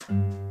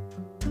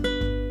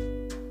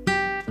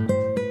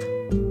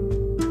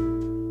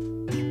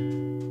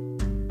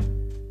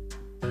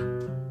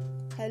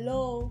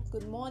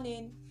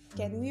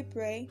Can we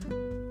pray?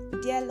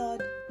 Dear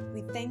Lord,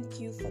 we thank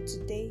you for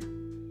today.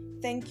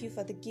 Thank you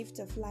for the gift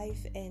of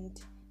life and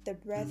the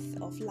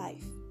breath of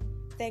life.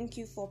 Thank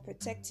you for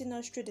protecting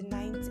us through the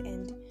night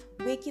and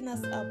waking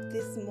us up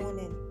this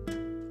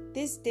morning.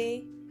 This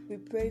day, we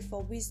pray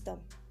for wisdom.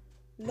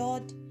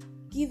 Lord,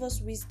 give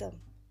us wisdom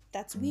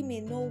that we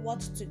may know what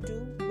to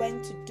do,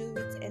 when to do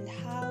it, and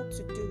how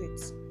to do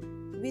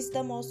it.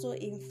 Wisdom also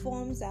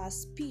informs our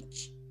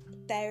speech,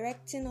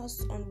 directing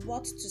us on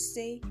what to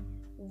say,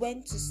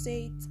 when to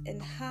say it,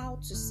 and how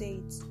to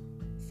say it.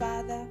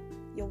 Father,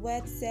 your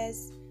word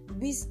says,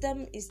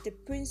 wisdom is the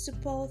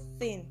principal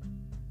thing.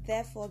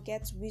 Therefore,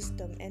 get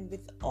wisdom, and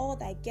with all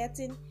thy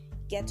getting,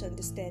 get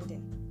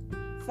understanding.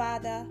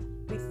 Father,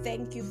 we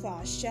thank you for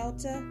our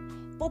shelter,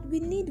 but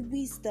we need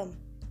wisdom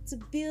to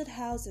build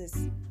houses.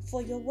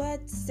 For your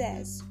word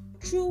says,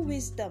 through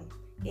wisdom,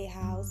 a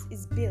house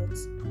is built.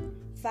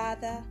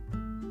 Father,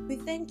 we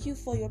thank you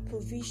for your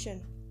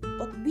provision,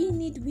 but we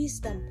need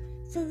wisdom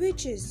for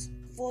riches.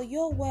 For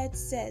your word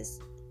says,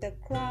 the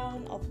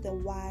crown of the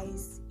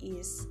wise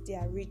is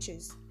their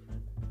riches.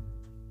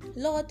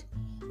 Lord,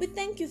 we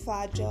thank you for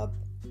our job,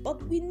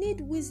 but we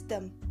need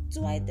wisdom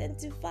to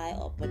identify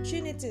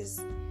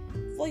opportunities.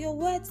 For your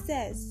word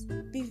says,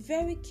 be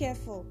very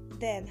careful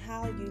then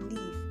how you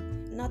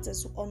live, not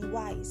as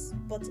unwise,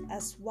 but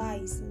as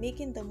wise,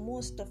 making the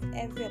most of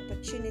every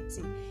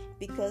opportunity,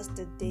 because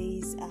the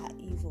days are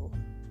evil.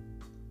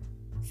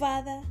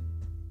 Father,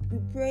 we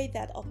pray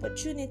that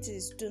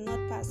opportunities do not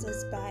pass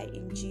us by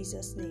in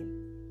Jesus'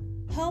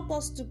 name. Help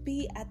us to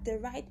be at the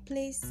right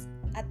place,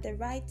 at the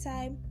right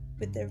time,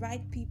 with the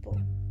right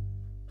people.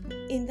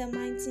 In the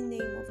mighty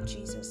name of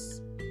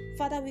Jesus.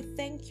 Father, we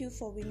thank you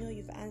for we know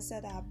you've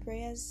answered our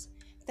prayers.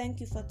 Thank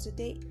you for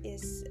today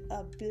is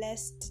a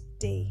blessed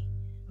day.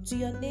 To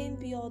your name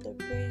be all the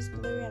praise,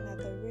 glory, and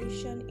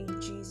adoration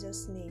in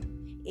Jesus'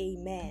 name.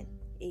 Amen.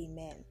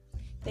 Amen.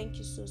 Thank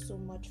you so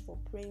much for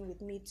praying with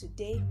me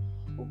today.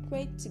 We'll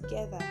pray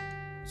together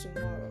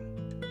tomorrow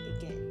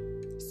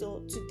again. So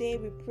today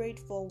we prayed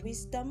for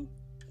wisdom.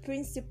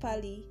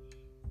 Principally,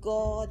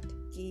 God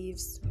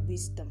gives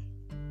wisdom.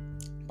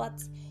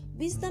 But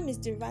wisdom is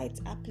the right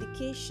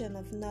application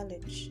of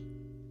knowledge.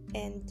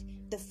 And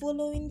the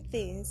following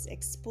things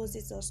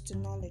exposes us to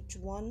knowledge.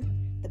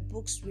 1, the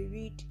books we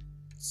read.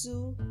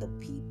 2, the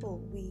people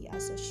we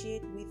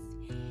associate with.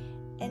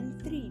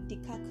 And 3, the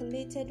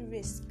calculated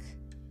risk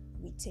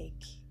we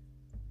take.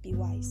 Be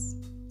wise.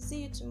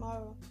 See you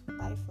tomorrow.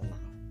 Bye for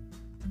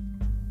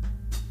now.